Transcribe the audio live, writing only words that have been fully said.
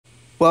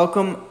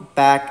Welcome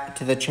back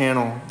to the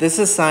channel. This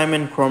is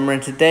Simon Cromer,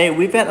 and today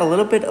we've got a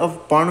little bit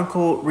of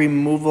barnacle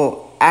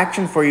removal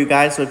action for you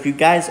guys. So if you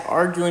guys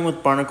are dealing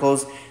with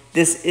barnacles,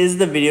 this is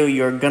the video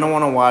you're gonna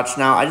want to watch.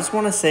 Now, I just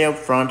want to say up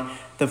front,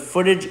 the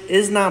footage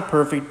is not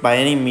perfect by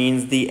any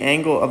means. The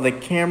angle of the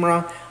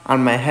camera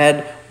on my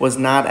head was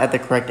not at the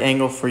correct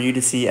angle for you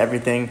to see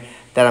everything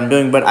that I'm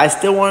doing, but I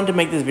still wanted to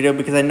make this video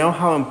because I know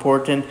how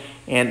important,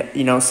 and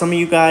some of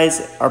you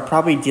guys are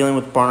probably dealing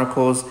with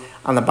barnacles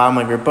on the bottom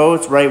of your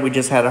boats, right? We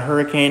just had a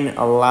hurricane,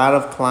 a lot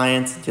of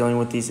clients dealing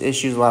with these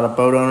issues, a lot of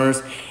boat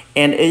owners.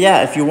 And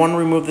yeah, if you want to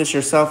remove this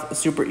yourself,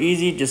 super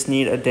easy, just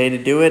need a day to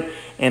do it.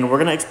 And we're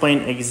going to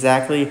explain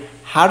exactly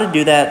how to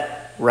do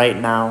that right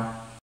now.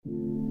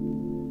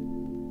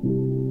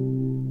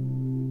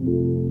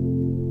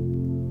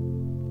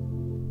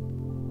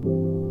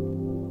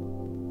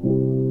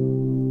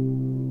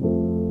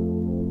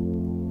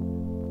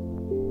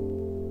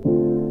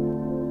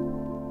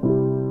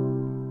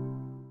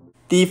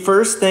 The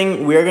first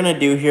thing we're going to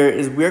do here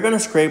is we're going to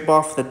scrape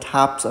off the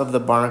tops of the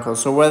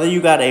barnacles. So whether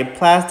you got a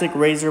plastic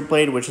razor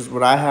blade, which is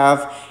what I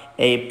have,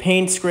 a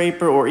paint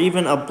scraper, or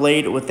even a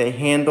blade with a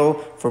handle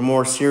for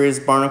more serious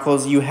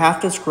barnacles, you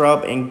have to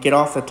scrub and get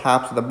off the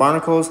tops of the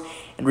barnacles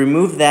and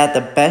remove that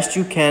the best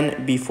you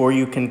can before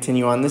you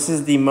continue on. This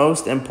is the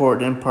most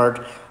important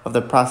part of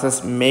the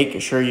process.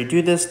 Make sure you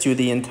do this to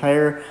the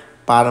entire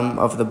bottom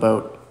of the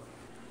boat.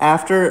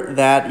 After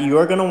that,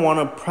 you're going to want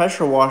to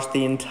pressure wash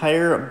the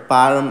entire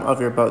bottom of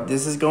your boat.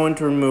 This is going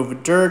to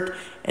remove dirt,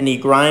 any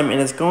grime,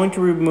 and it's going to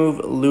remove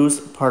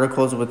loose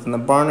particles within the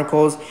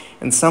barnacles,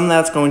 and some of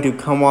that's going to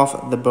come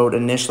off the boat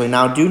initially.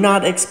 Now, do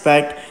not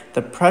expect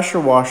the pressure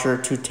washer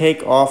to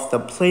take off the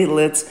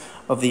platelets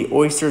of the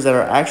oysters that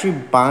are actually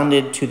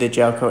bonded to the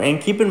gel coat.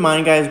 And keep in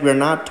mind, guys, we're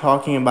not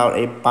talking about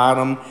a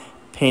bottom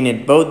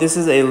painted boat. This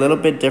is a little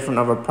bit different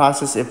of a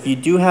process. If you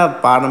do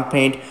have bottom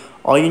paint,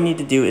 all you need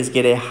to do is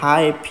get a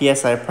high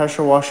PSI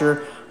pressure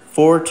washer,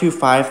 4,000 to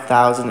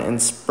 5,000, and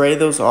spray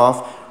those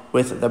off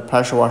with the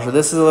pressure washer.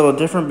 This is a little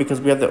different because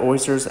we have the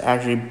oysters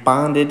actually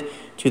bonded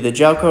to the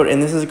gel coat,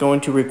 and this is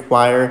going to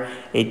require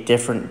a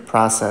different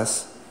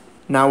process.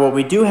 Now, what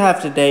we do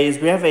have today is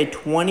we have a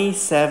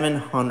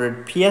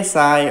 2,700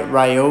 PSI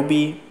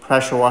Ryobi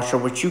pressure washer,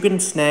 which you can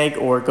snag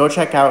or go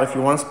check out if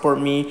you want to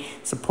support me,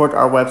 support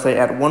our website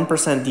at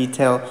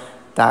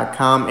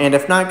 1%detail.com. And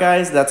if not,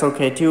 guys, that's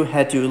okay too.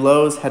 Head to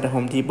Lowe's, head to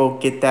Home Depot,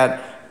 get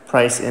that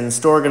price in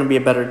store. Going to be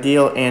a better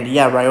deal. And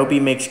yeah, Ryobi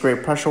makes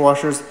great pressure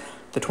washers.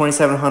 The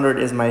 2700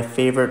 is my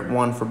favorite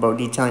one for boat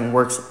detailing.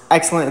 Works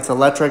excellent. It's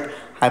electric,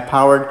 high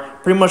powered,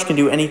 pretty much can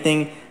do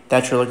anything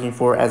that you're looking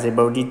for as a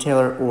boat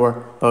detailer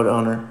or boat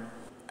owner.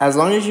 As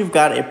long as you've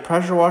got a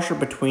pressure washer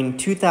between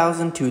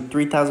 2,000 to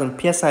 3,000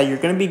 PSI, you're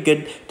going to be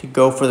good to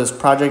go for this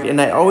project. And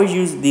I always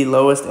use the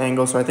lowest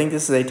angle, so I think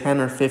this is a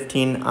 10 or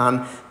 15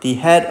 on the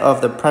head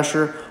of the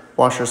pressure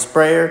washer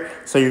sprayer.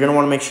 So you're going to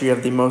want to make sure you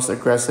have the most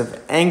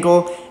aggressive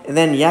angle. And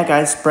then, yeah,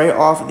 guys, spray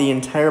off the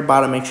entire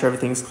bottom, make sure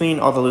everything's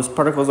clean, all the loose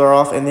particles are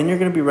off, and then you're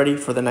going to be ready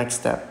for the next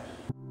step.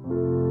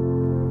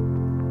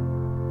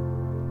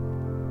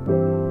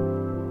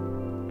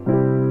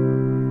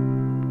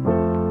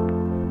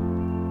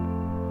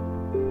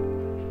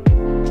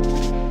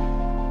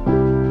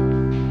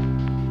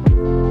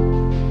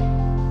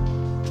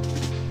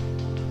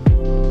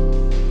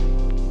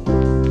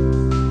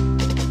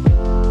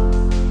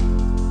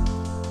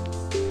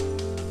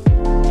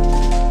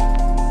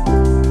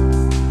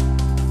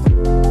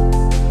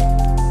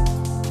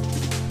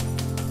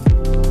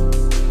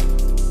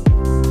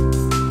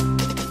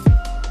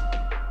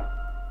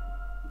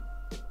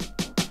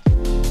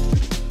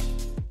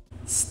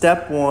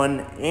 Step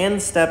 1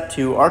 and step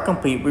 2 are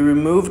complete. We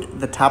removed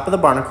the top of the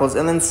barnacles,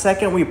 and then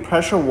second, we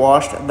pressure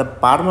washed the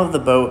bottom of the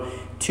boat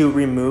to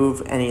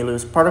remove any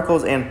loose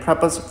particles and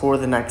prep us for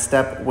the next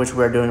step, which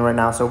we're doing right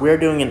now. So we're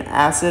doing an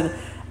acid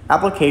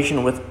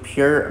application with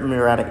pure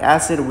muriatic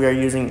acid. We are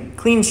using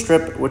Clean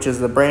Strip, which is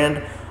the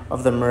brand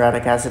of the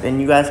muriatic acid,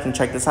 and you guys can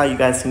check this out. You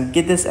guys can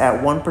get this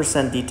at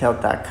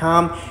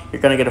 1%detail.com.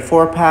 You're going to get a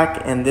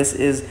 4-pack, and this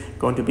is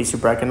going to be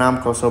super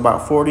economical, so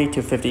about $40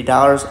 to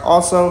 $50.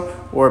 Also,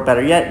 or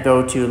better yet,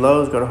 go to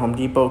Lowe's, go to Home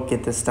Depot,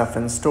 get this stuff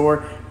in store.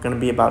 It's going to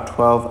be about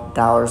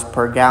 $12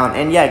 per gallon.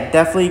 And yeah,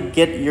 definitely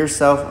get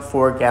yourself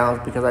 4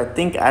 gallons, because I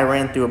think I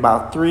ran through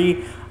about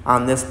 3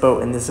 on this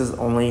boat, and this is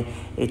only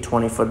a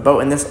 20-foot boat.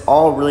 And this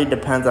all really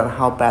depends on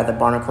how bad the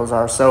barnacles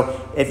are.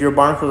 So if your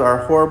barnacles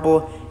are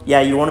horrible, yeah,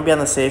 you want to be on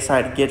the safe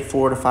side, get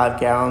 4 to 5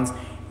 gallons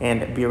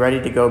and be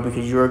ready to go,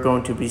 because you are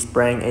going to be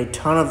spraying a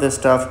ton of this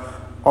stuff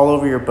all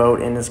over your boat,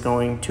 and it's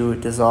going to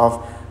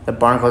dissolve the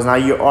barnacles. Now,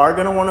 you are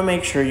going to want to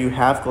make sure you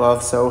have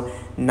gloves, so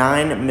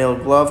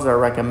 9mm gloves are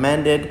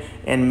recommended,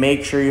 and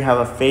make sure you have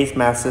a face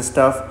mask. This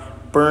stuff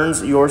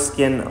burns your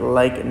skin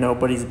like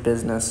nobody's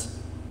business.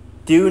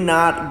 Do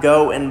not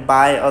go and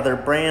buy other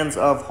brands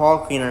of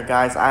hull cleaner,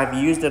 guys. I've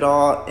used it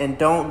all, and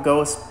don't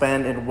go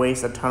spend and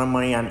waste a ton of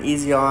money on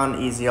Easy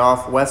On, Easy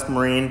Off, West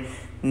Marine.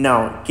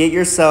 No, get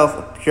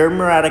yourself pure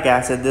muriatic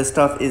acid. This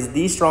stuff is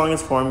the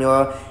strongest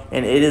formula.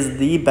 and it is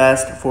the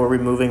best for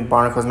removing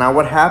barnacles. Now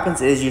what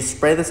happens is you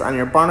spray this on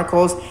your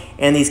barnacles,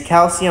 and these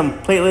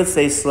calcium platelets,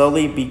 they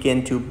slowly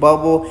begin to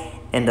bubble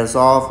and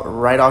dissolve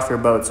right off your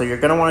boat. So you're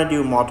going to want to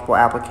do multiple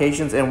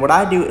applications, and what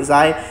I do is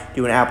I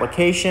do an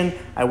application,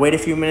 I wait a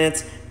few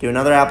minutes, do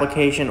another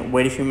application,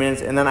 wait a few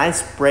minutes, and then I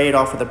spray it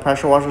off with a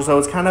pressure washer. So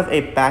it's kind of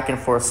a back and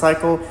forth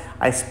cycle.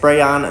 I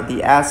spray on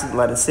the acid,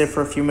 let it sit for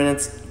a few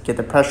minutes, get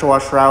the pressure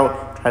washer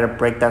out, try to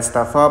break that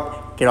stuff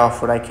up, get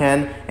off what I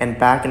can, and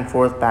back and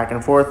forth, back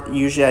and forth.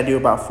 Usually I do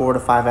about 4 to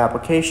 5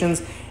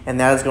 applications, and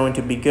that is going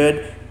to be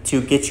good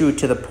to get you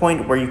to the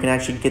point where you can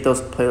actually get those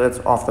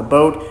platelets off the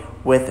boat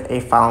with a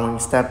following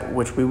step,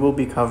 which we will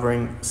be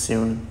covering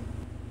soon.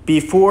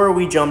 Before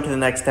we jump to the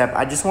next step,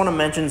 I just want to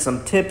mention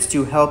some tips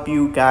to help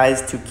you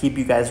guys, to keep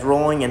you guys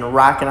rolling and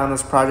rocking on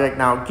this project.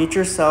 Now, get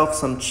yourself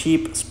some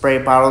cheap spray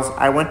bottles.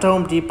 I went to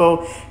Home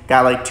Depot,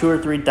 got like $2 or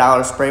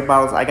 $3 spray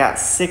bottles. I got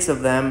 6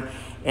 of them.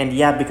 And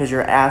yeah, because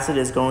your acid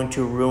is going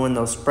to ruin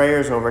those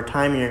sprayers over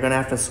time, and you're going to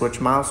have to switch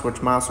them out, switch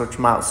them out, switch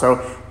them out. So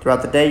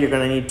throughout the day, you're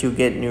going to need to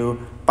get new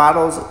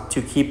bottles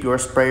to keep your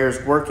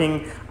sprayers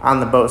working on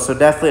the boat. So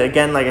definitely,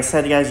 again, like I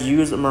said, guys,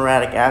 use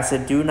muriatic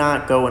acid. Do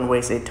not go and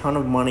waste a ton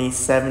of money,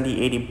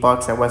 70, 80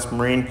 bucks at West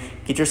Marine.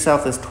 Get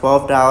yourself this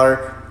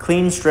 $12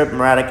 clean strip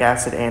muriatic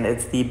acid, and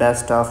it's the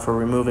best stuff for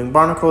removing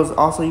barnacles.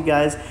 Also, you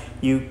guys,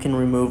 you can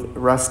remove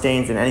rust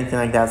stains and anything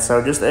like that.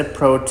 So just a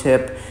pro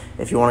tip,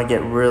 if you want to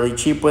get really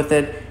cheap with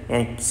it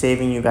and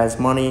saving you guys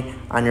money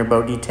on your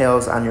boat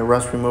details, on your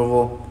rust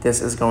removal,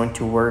 this is going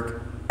to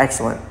work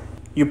excellent.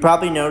 You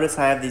probably notice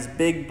I have these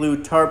big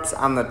blue tarps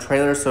on the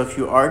trailer, so if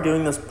you are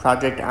doing this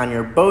project on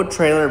your boat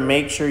trailer,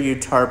 make sure you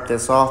tarp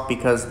this off,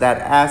 because that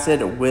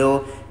acid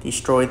will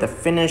destroy the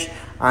finish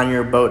on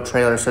your boat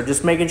trailer. So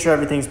just making sure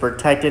everything's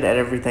protected and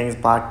everything's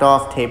blocked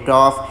off, taped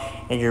off,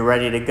 and you're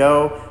ready to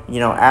go. You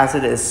know,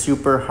 acid is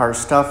super harsh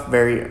stuff,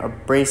 very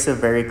abrasive,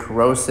 very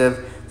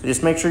corrosive. So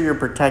just make sure you're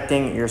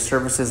protecting your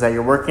surfaces that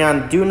you're working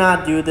on. Do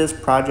not do this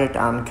project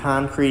on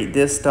concrete.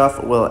 This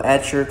stuff will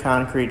etch your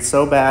concrete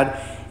so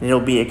bad, and it'll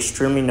be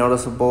extremely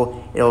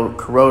noticeable. It'll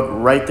corrode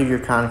right through your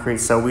concrete.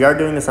 So we are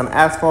doing this on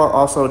asphalt.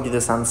 Also do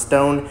this on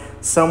stone,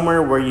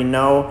 somewhere where you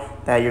know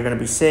that you're going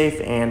to be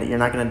safe and you're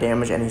not going to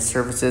damage any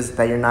surfaces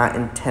that you're not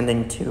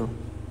intending to.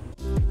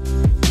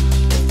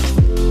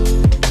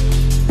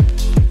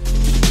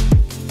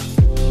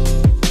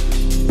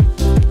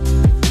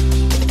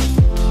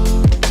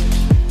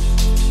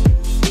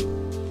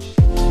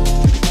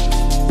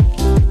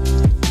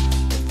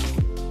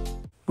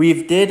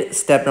 We did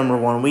step number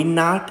 1. We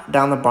knocked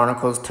down the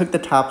barnacles, took the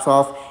tops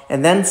off,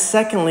 and then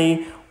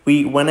secondly,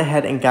 we went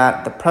ahead and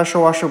got the pressure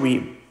washer. We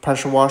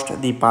pressure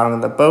washed the bottom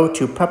of the boat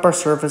to prep our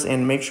surface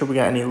and make sure we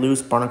got any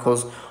loose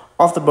barnacles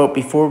off the boat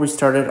before we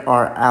started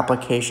our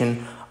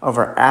application of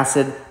our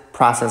acid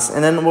process.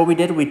 And then what we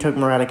did, we took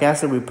muriatic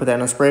acid, we put that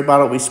in a spray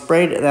bottle, we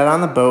sprayed that on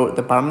the boat,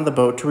 the bottom of the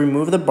boat, to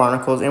remove the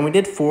barnacles, and we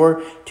did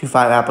 4 to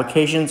 5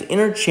 applications,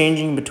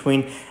 interchanging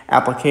between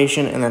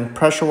application and then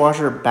pressure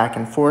washer back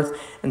and forth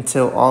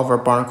until all of our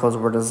barnacles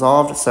were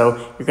dissolved. So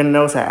you're going to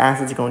notice that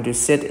acid is going to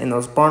sit in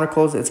those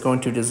barnacles, it's going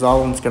to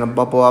dissolve them, it's going to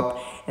bubble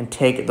up and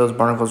take those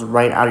barnacles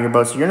right out of your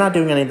boat. So you're not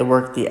doing any of the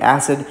work, the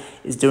acid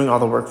is doing all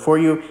the work for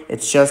you.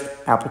 It's just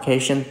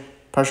application,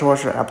 pressure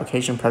washer,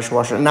 application, pressure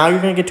washer. Now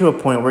you're going to get to a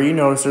point where you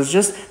notice there's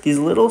just these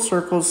little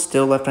circles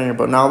still left on your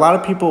boat. Now a lot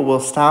of people will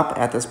stop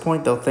at this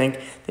point. They'll think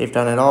they've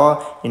done it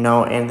all, you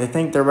know, and they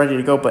think they're ready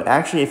to go. But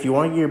actually, if you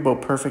want to get your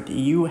boat perfect,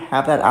 you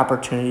have that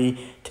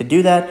opportunity to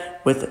do that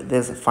with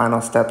this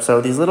final step.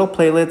 So these little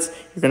platelets,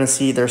 you're going to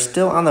see they're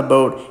still on the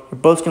boat. Your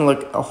boat's going to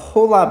look a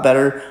whole lot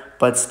better,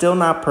 but still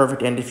not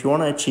perfect. And if you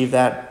want to achieve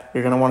that,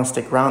 you're going to want to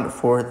stick around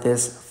for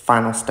this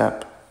final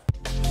step.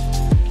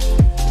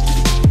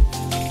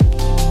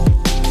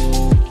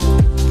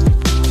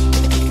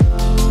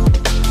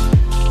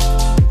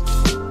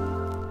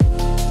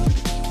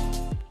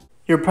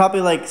 You're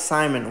probably like,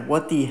 Simon,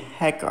 what the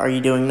heck are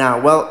you doing now?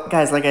 Well,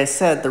 guys, like I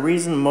said, the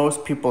reason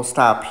most people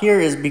stop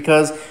here is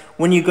because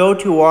when you go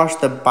to wash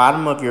the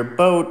bottom of your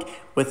boat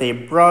with a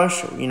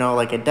brush, you know,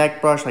 like a deck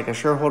brush, like a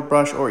Surehold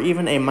brush, or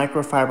even a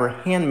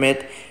microfiber hand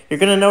mitt, you're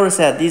going to notice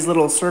that these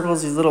little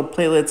circles, these little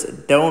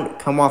platelets don't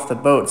come off the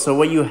boat. So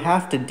what you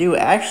have to do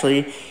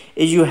actually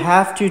is you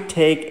have to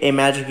take a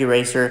magic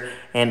eraser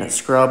and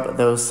scrub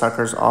those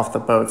suckers off the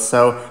boat.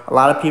 So a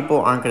lot of people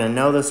aren't going to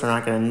know this, they're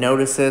not going to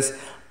notice this.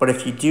 But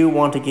if you do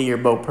want to get your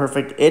boat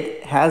perfect,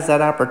 it has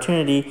that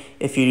opportunity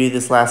if you do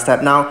this last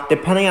step. Now,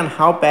 depending on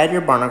how bad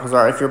your barnacles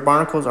are, if your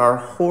barnacles are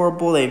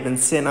horrible, they've been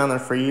sitting on there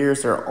for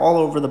years, they're all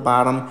over the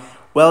bottom,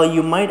 well,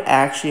 you might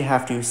actually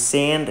have to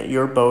sand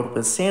your boat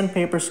with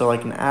sandpaper, so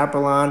like an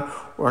Abralon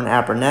or an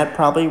Abranet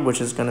probably, which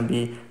is going to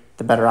be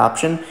the better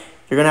option.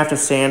 You're going to have to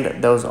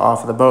sand those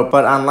off of the boat.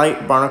 But on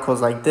light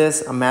barnacles like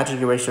this, a magic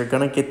eraser is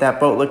going to get that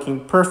boat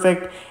looking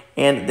perfect.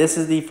 And this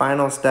is the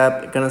final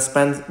step. Going to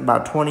spend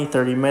about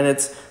 20-30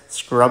 minutes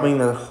scrubbing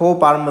the whole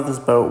bottom of this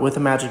boat with a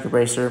magic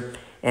eraser.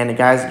 And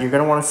guys, you're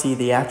going to want to see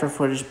the after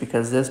footage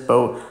because this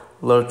boat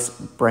looks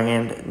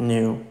brand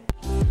new.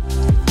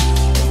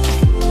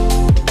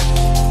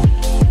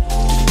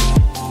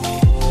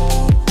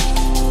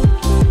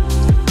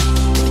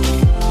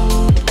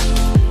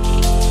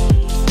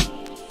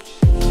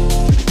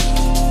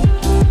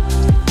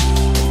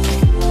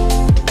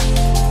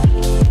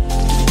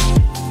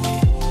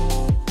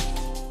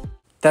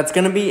 That's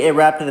going to be a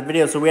wrap to the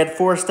video. So we had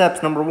 4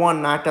 steps. Number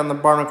 1, knock down the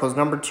barnacles.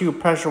 Number 2,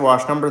 pressure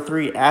wash. Number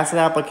 3, acid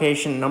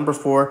application. Number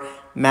 4,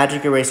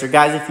 magic eraser.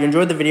 Guys, if you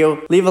enjoyed the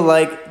video, leave a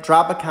like,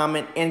 drop a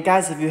comment. And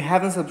guys, if you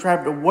haven't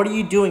subscribed, what are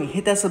you doing?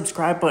 Hit that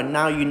subscribe button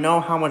now. You know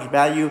how much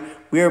value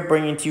we are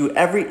bringing to you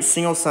every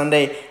single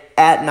Sunday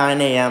at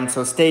 9 a.m.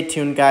 So stay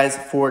tuned, guys,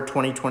 for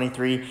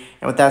 2023.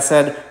 And with that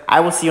said, I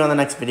will see you on the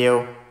next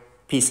video.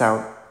 Peace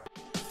out.